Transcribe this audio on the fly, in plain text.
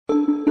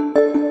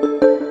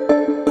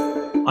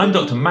I'm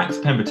Dr. Max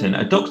Pemberton,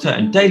 a doctor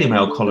and Daily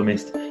Mail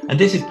columnist, and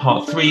this is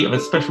part 3 of a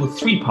special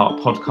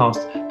 3-part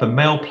podcast for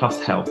Mail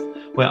Plus Health,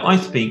 where I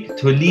speak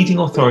to a leading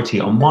authority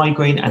on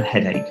migraine and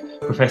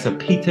headache, Professor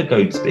Peter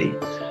Goadsby,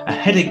 a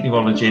headache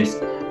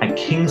neurologist at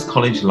King's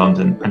College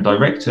London and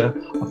director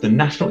of the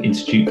National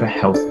Institute for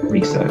Health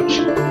Research.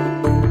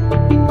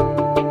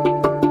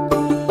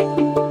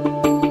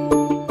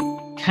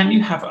 Can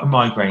you have a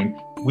migraine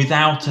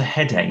without a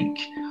headache?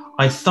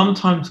 I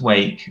sometimes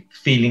wake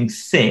feeling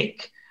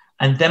sick,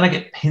 and then I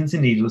get pins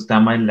and needles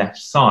down my left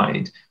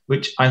side,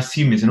 which I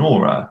assume is an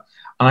aura,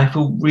 and I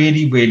feel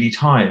really, really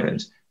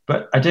tired,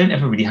 but I don't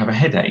ever really have a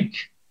headache.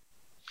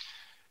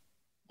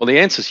 Well, the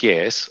answer is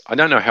yes. I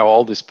don't know how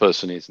old this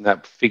person is, and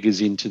that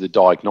figures into the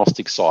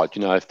diagnostic side.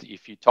 You know,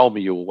 if you told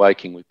me you were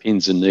waking with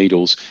pins and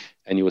needles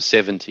and you were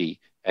 70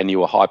 and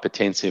you were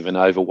hypertensive and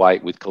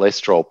overweight with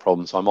cholesterol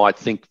problems, I might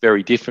think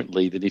very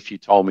differently than if you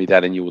told me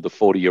that and you were the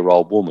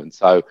 40-year-old woman.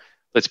 So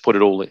let's put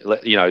it all,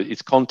 you know,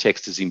 its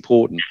context is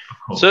important.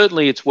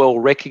 Certainly, it's well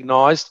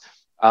recognised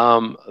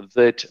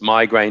that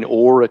migraine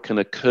aura can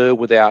occur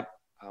without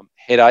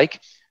headache.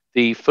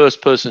 The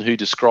first person who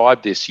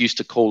described this used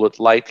to call it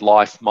late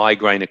life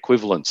migraine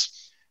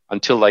equivalence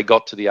until they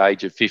got to the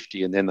age of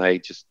 50, and then they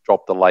just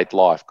dropped the late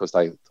life because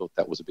they thought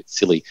that was a bit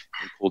silly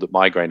and called it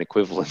migraine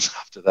equivalence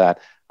after that.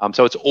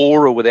 So it's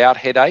aura without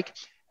headache,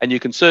 and you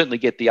can certainly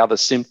get the other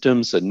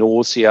symptoms, the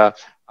nausea,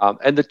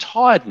 and the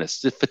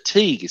tiredness, the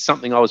fatigue is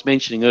something I was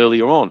mentioning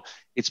earlier on.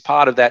 It's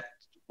part of that,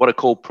 what I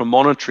call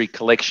premonitory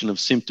collection of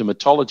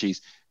symptomatologies.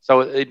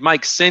 So it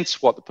makes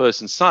sense what the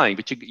person's saying,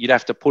 but you'd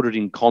have to put it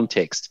in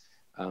context.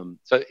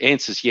 So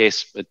answer's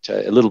yes, but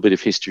a little bit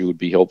of history would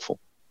be helpful.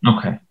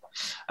 Okay.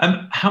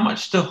 How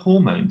much do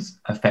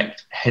hormones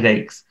affect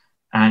headaches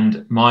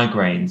and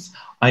migraines?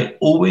 I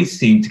always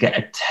seem to get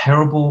a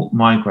terrible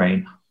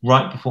migraine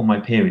right before my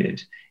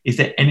period. Is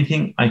there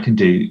anything I can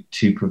do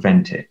to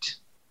prevent it?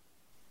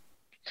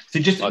 So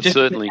just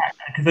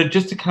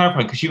to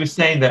clarify, because you were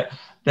saying that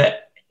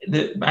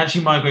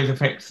actually migraines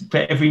affect, for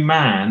every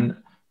man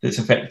that's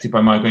affected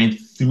by migraine,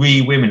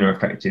 3 women are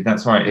affected.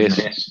 That's right, yes.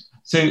 Isn't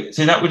it?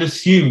 So that would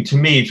assume, to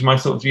me, to my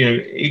sort of,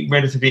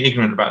 relatively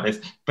ignorant about this,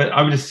 but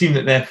I would assume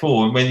that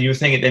therefore, when you were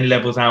saying it then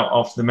levels out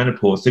after the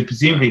menopause, so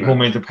presumably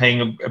hormones are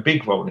playing a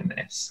big role in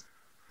this.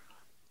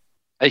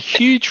 A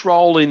huge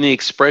role in the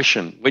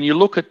expression. When you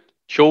look at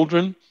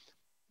children,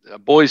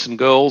 boys and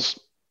girls,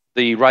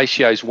 the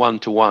ratio is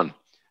 1-to-1.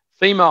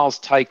 Females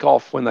take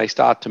off when they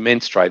start to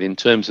menstruate in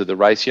terms of the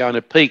ratio, and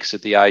it peaks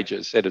at the age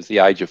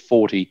of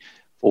 40,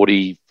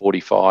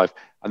 45.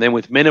 And then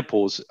with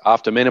menopause,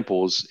 after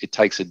menopause, it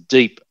takes a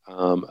deep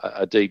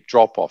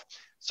drop off.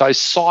 So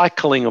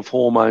cycling of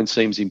hormones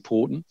seems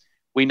important.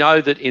 We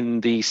know that in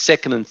the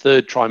 2nd and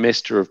 3rd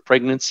trimester of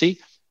pregnancy,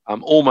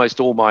 almost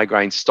all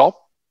migraines stop.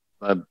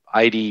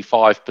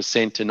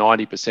 85% to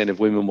 90% of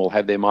women will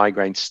have their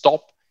migraines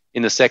stop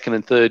in the 2nd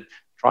and 3rd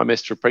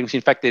trimester of pregnancy.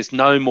 In fact, there's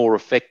no more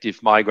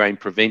effective migraine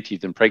preventive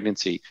than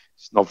pregnancy.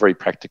 It's not very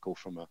practical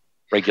from a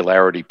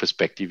regularity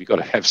perspective. You've got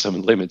to have some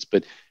limits,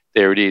 but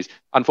there it is.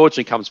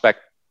 Unfortunately, it comes back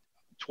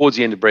towards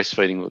the end of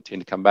breastfeeding. Will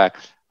tend to come back.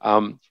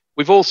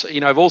 We've also,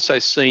 I've also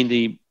seen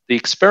the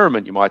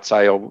experiment, you might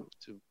say, or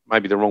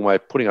maybe the wrong way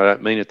of putting it, I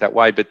don't mean it that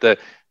way, but the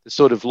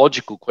sort of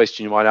logical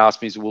question you might ask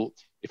me is, well,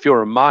 if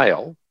you're a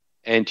male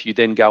and you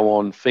then go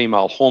on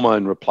female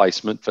hormone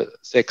replacement for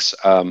sex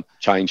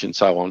change and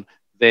so on,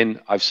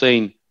 then I've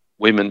seen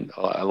women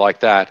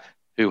like that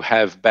who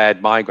have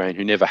bad migraine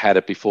who never had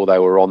it before they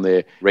were on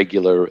their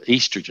regular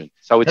estrogen.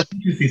 So it's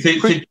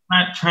so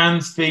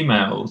trans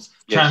females,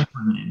 yes. Trans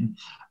women,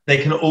 they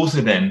can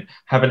also then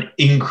have an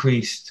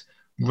increased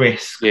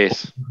risk,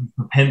 yes.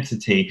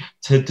 propensity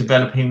to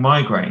developing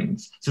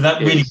migraines. So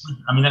that really,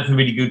 that's a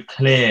really good,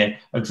 clear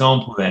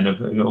example then of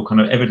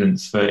kind of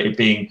evidence for it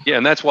being. Yeah,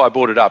 and that's why I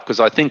brought it up, because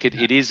I think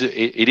it is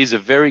a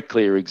very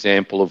clear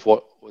example of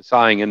what we're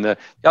saying. And the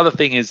other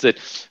thing is that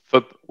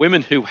for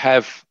women who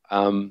have,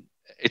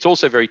 it's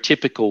also very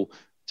typical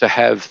to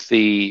have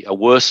a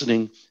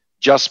worsening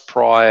just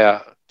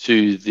prior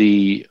to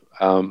the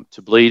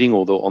to bleeding,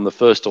 or on the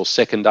 1st or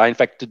 2nd day. In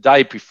fact, the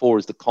day before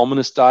is the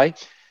commonest day.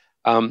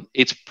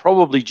 It's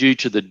probably due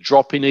to the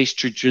drop in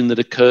estrogen that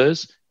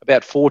occurs.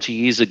 About 40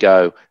 years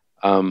ago,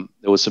 there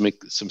was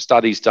some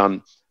studies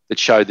done that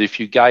showed that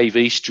if you gave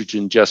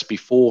estrogen just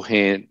before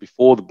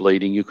the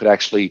bleeding, you could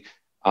actually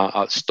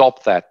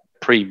stop that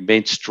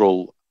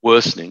premenstrual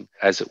worsening,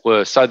 as it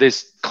were. So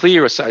there's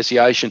clear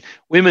association.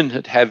 Women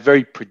that have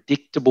very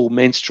predictable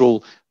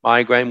menstrual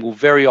migraine will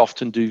very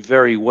often do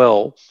very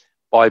well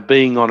by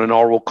being on an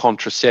oral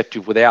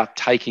contraceptive without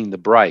taking the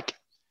break.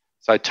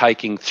 So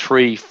taking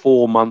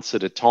 3-4 months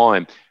at a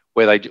time,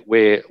 where the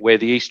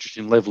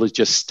estrogen level is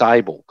just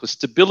stable. Because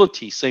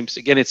stability seems,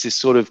 again, it's this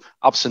sort of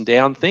ups and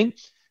down thing.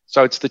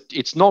 So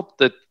it's not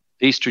that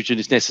estrogen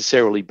is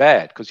necessarily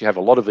bad, because you have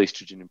a lot of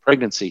estrogen in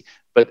pregnancy,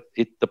 but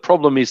the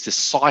problem is the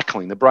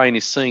cycling. The brain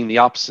is seeing the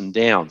ups and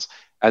downs.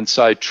 And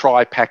so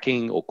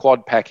tri-packing or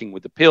quad-packing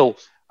with the pill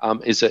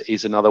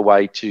is another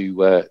way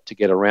to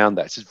get around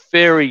that. So it's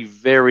very,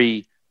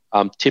 very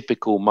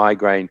typical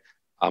migraine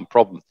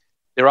problem.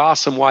 There are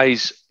some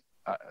ways,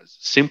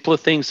 simpler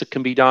things that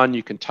can be done.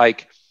 You can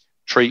take a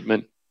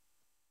treatment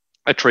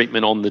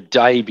on the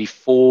day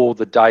before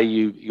the day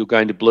you're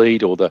going to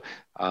bleed, or the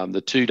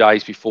 2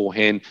 days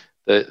beforehand.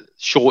 The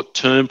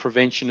short-term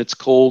prevention, it's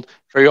called,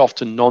 very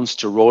often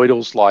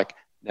non-steroidals like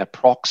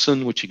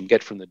naproxen, which you can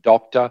get from the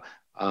doctor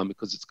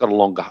because it's got a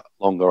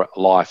longer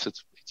life.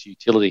 Its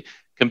utility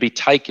can be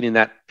taken in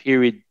that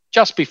period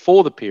just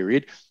before the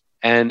period,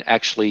 and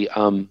actually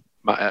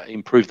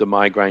improve the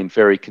migraine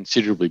very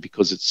considerably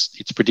because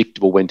it's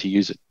predictable when to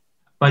use it.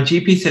 My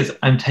GP says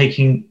I'm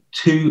taking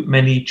too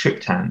many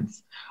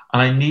triptans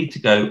and I need to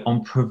go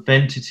on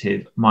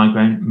preventative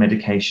migraine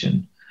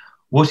medication.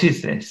 What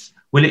is this?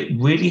 Will it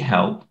really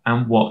help,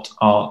 and what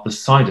are the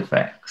side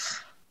effects?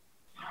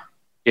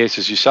 Yes,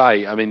 as you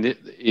say, I mean,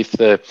 if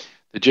the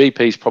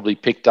GP's probably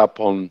picked up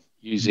on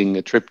using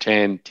a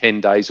triptan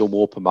 10 days or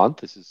more per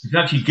month. It's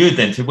actually good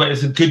then. So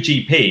it's a good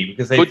GP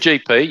because good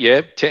GP,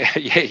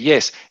 yeah,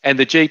 yes. And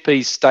the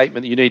GP's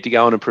statement that you need to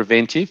go on a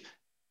preventive,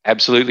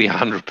 absolutely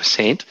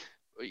 100%,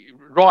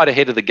 right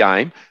ahead of the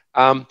game.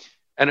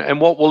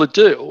 And what will it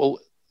do? Well,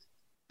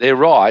 they're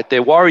right.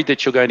 They're worried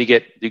that you're going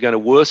to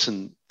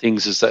worsen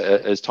things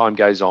as time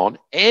goes on,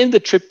 and the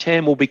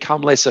triptan will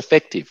become less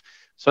effective.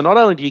 So not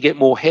only do you get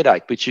more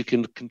headache, but you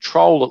can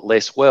control it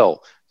less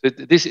well. So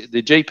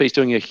the GP is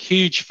doing a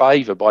huge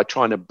favour by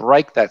trying to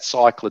break that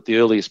cycle at the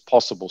earliest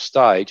possible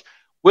stage.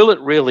 Will it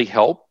really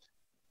help?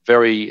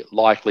 Very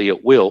likely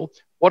it will.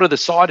 What are the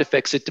side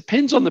effects? It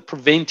depends on the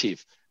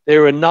preventive.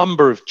 There are a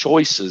number of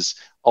choices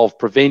of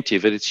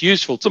preventive, and it's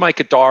useful to make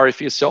a diary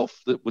for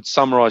yourself that would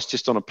summarise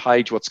just on a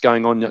page what's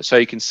going on, so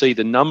you can see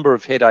the number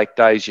of headache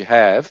days you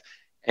have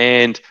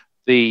and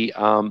the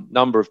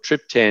number of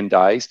triptan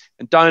days.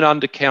 And don't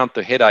undercount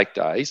the headache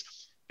days,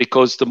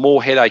 because the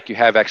more headache you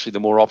have, actually the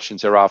more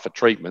options there are for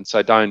treatment.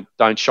 So don't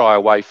shy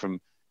away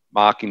from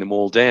marking them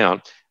all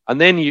down.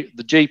 And then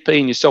the GP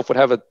and yourself would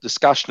have a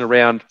discussion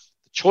around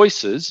the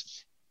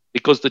choices,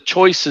 because the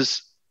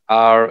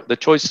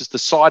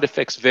side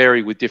effects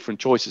vary with different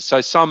choices. So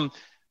some,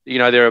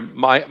 there are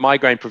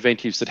migraine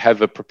preventives that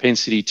have a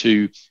propensity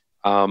to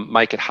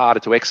make it harder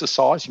to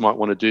exercise. You might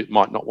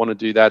not want to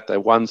do that. There are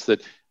ones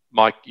that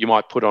you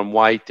might put on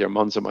weight. There are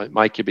ones that might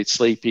make you a bit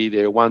sleepy.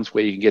 There are ones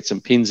where you can get some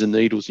pins and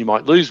needles. You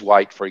might lose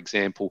weight, for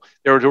example.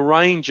 There are a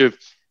range of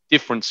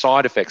different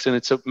side effects, and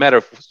it's a matter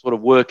of sort of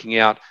working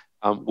out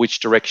which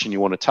direction you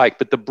want to take.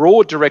 But the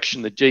broad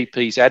direction the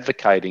GP is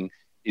advocating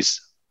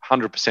is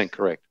 100%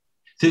 correct.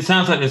 So it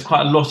sounds like there's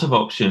quite a lot of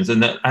options,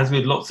 and that, as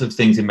with lots of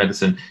things in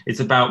medicine,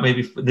 it's about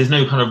maybe there's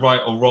no kind of right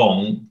or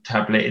wrong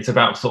tablet. It's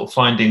about sort of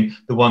finding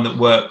the one that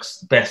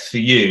works best for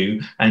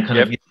you and kind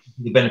of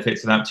the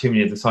benefits without too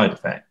many of the side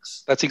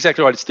effects. That's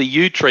exactly right. It's the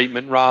you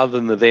treatment rather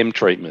than the them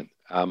treatment.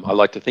 I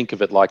like to think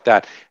of it like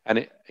that.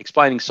 And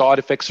explaining side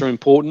effects are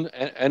important.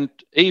 And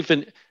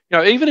even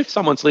if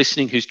someone's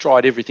listening who's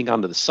tried everything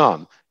under the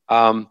sun,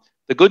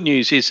 the good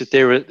news is that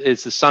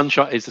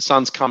the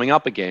sun's coming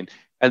up again.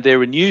 And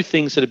there are new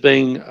things that are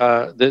being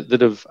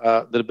that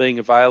are being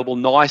available.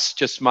 NICE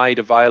just made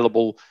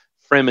available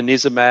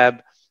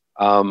fremonizumab,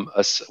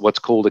 what's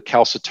called a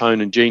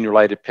calcitonin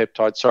gene-related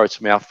peptide. Sorry, it's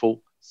a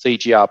mouthful.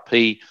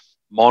 CGRP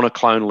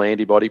monoclonal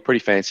antibody, pretty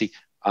fancy,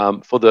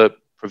 for the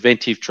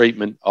preventive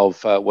treatment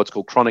of what's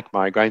called chronic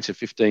migraine, so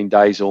 15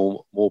 days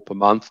or more per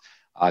month.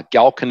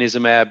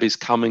 Galcanezumab is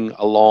coming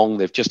along.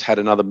 They've just had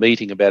another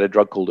meeting about a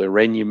drug called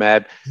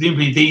erenumab.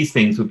 Presumably these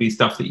things would be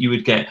stuff that you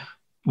would get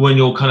when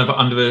you're kind of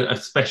under a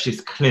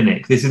specialist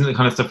clinic. This isn't the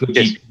kind of stuff your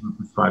GP would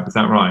prescribe, is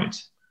that right?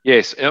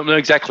 Yes, no,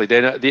 exactly.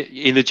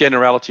 In the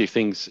generality of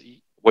things,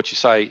 what you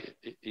say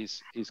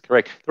is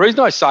correct. The reason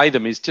I say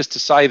them is just to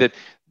say that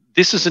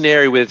this is an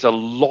area where there's a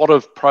lot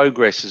of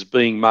progress is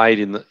being made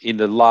in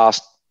the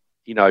last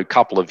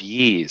couple of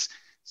years.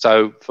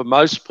 So for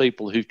most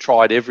people who've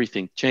tried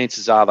everything,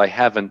 chances are they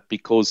haven't,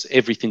 because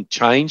everything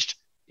changed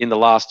in the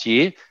last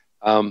year.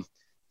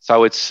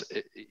 So it's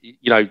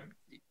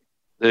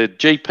the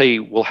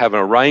GP will have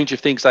a range of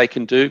things they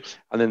can do,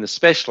 and then the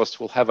specialist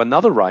will have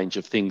another range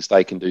of things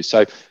they can do.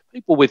 So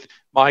people with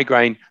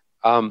migraine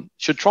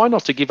should try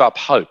not to give up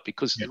hope,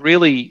 because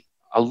really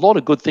a lot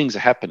of good things are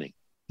happening.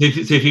 So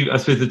I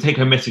suppose the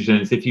take-home message then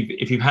is if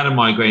you've had a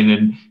migraine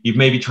and you've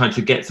maybe tried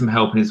to get some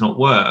help and it's not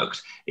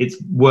worked, it's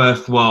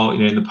worthwhile,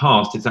 in the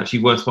past, it's actually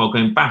worthwhile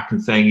going back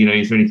and saying,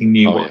 is there anything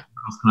new? What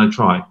else can I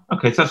try?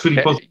 Okay, so that's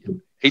really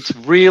positive. It's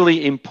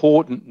really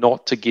important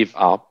not to give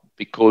up,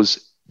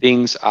 because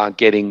things are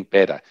getting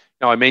better.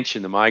 Now, I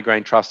mentioned the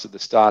Migraine Trust at the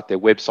start. Their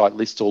website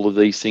lists all of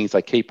these things.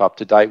 They keep up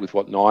to date with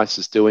what NICE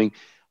is doing.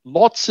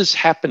 Lots is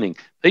happening.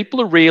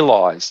 People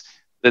realise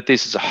that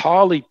this is a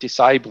highly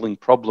disabling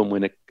problem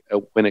when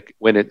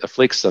it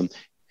afflicts them,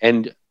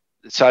 and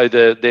so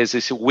there's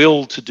this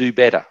will to do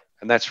better,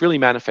 and that's really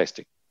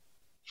manifesting.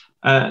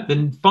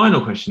 The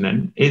final question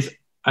then is,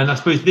 and I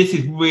suppose this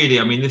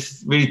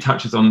really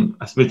touches on,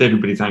 I suppose,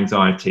 everybody's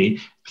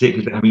anxiety, particularly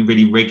if they're having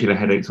really regular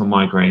headaches or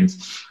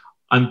migraines.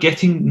 I'm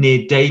getting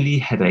near daily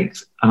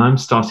headaches and I'm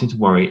starting to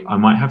worry I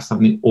might have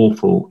something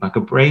awful like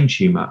a brain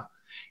tumour.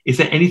 Is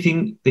there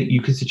anything that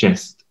you can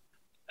suggest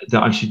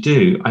that I should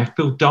do? I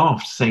feel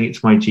daft saying it to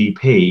my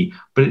GP,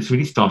 but it's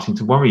really starting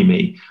to worry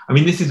me. I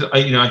mean, this is,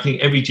 I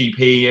think every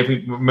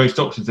GP, most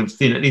doctors have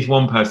seen at least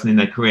one person in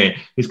their career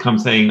who's come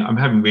saying, I'm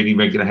having really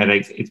regular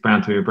headaches, it's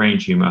bound to be a brain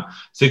tumour.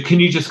 So can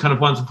you just kind of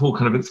once and for all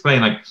kind of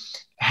explain, like,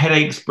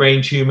 headaches,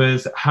 brain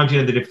tumours, how do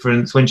you know the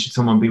difference? When should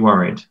someone be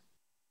worried?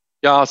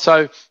 Yeah,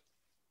 so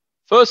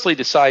firstly,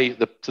 to say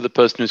to the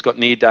person who's got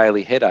near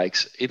daily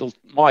headaches,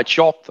 might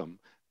shock them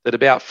that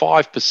about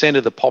 5%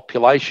 of the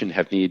population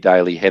have near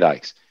daily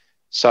headaches.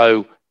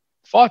 So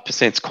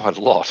 5% is quite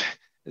a lot.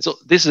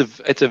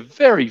 It's a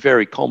very,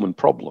 very common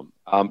problem,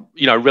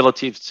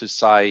 relative to,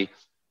 say,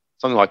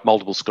 something like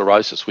multiple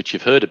sclerosis, which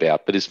you've heard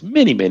about, but is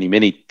many, many,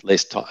 many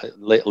less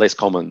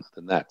common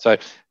than that. So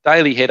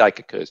daily headache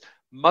occurs.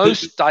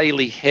 Most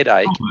daily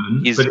headache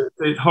is... But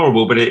it's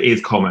horrible, but it is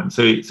common.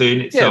 So in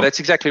itself... Yeah, that's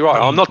exactly right.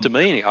 I'm not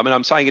demeaning. I mean,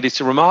 I'm saying it's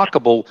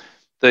remarkable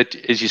that,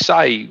 as you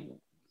say,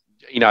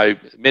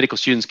 medical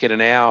students get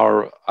an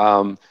hour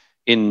at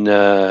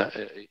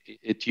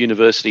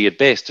university at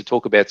best to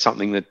talk about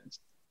something that,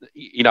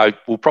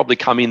 will probably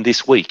come in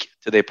this week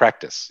to their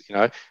practice,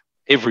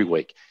 every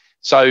week.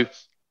 So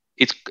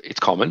it's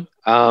common.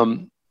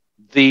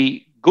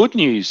 The good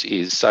news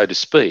is, so to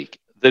speak,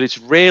 that it's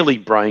rarely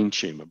brain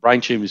tumour. Brain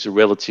tumours are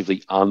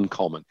relatively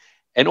uncommon.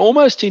 And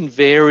almost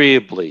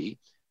invariably,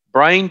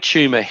 brain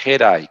tumour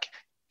headache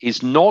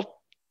is not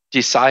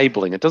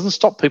disabling. It doesn't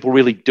stop people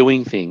really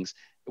doing things.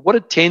 What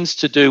it tends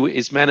to do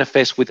is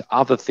manifest with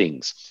other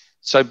things.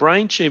 So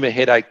brain tumour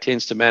headache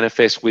tends to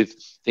manifest with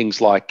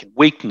things like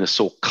weakness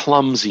or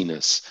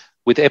clumsiness,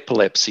 with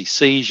epilepsy,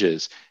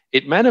 seizures.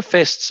 It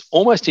manifests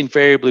almost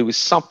invariably with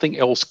something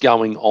else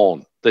going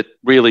on that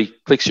really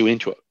clicks you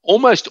into it.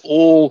 Almost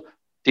all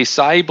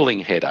disabling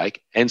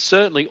headache, and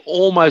certainly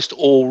almost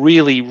all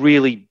really,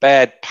 really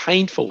bad,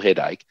 painful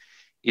headache,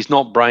 is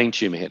not brain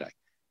tumour headache.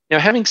 Now,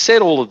 having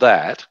said all of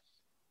that,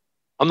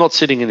 I'm not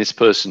sitting in this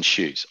person's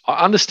shoes.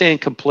 I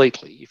understand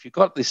completely. If you've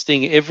got this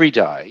thing every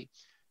day,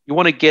 you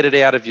want to get it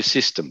out of your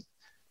system.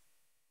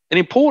 An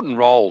important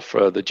role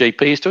for the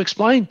GP is to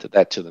explain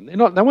that to them.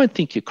 They won't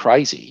think you're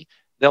crazy.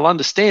 They'll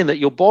understand that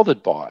you're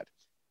bothered by it.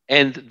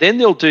 And then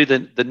they'll do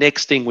the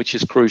next thing, which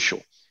is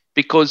crucial,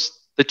 because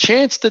the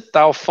chance that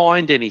they'll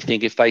find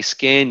anything if they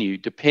scan you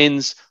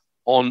depends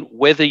on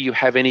whether you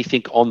have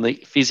anything on the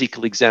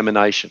physical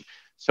examination.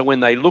 So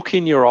when they look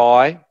in your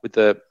eye with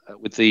the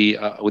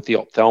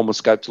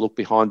ophthalmoscope to look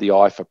behind the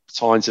eye for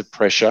signs of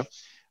pressure,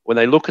 when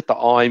they look at the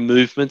eye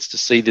movements to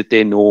see that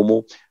they're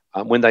normal,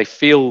 when they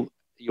feel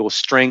your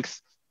strength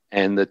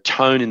and the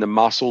tone in the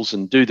muscles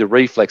and do the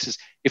reflexes,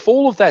 if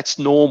all of that's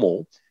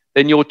normal,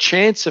 then your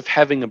chance of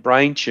having a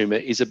brain tumour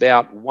is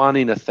about 1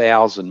 in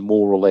 1,000,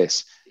 more or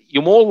less.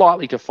 You're more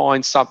likely to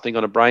find something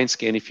on a brain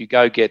scan if you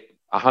go get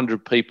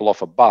 100 people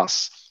off a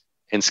bus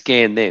and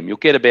scan them. You'll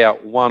get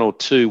about 1 or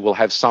 2 will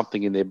have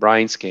something in their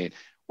brain scan.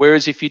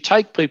 Whereas if you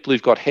take people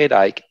who've got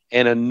headache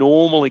and a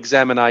normal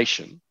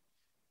examination,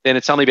 then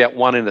it's only about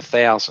 1 in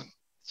 1,000.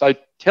 So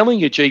telling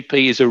your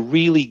GP is a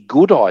really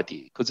good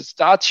idea because it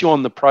starts you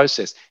on the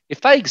process.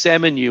 If they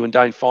examine you and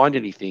don't find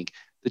anything,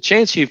 the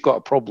chance you've got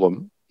a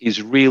problem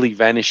is really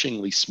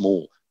vanishingly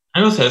small.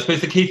 And also, I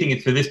suppose the key thing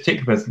is for this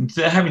particular person,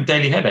 they're having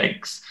daily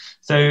headaches.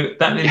 So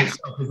that in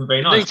itself isn't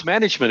very nice. Needs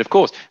management, of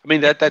course. I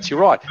mean, that's you're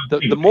right.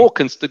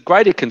 The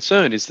greater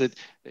concern is that,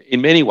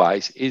 in many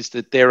ways, is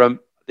that there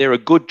are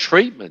good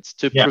treatments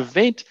to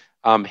prevent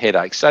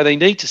headaches. So they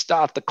need to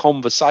start the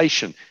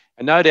conversation.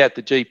 And no doubt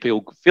the GP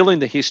will fill in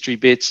the history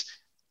bits,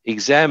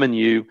 examine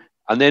you,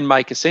 and then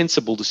make a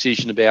sensible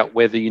decision about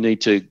whether you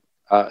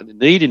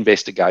need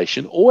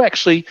investigation, or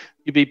actually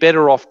you'd be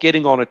better off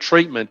getting on a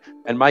treatment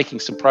and making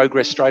some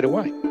progress straight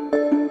away.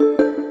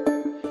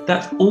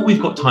 That's all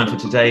we've got time for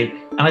today,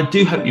 and I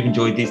do hope you've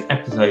enjoyed these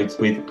episodes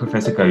with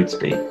Professor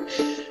Goadsby.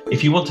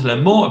 If you want to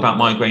learn more about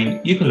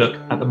migraine, you can look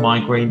at the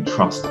Migraine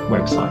Trust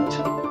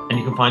website. And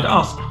you can find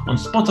us on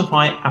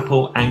Spotify,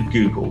 Apple and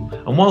Google.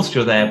 And whilst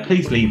you're there,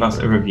 please leave us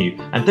a review.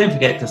 And don't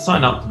forget to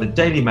sign up for the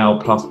Daily Mail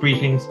Plus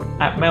briefings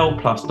at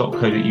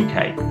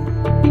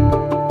mailplus.co.uk.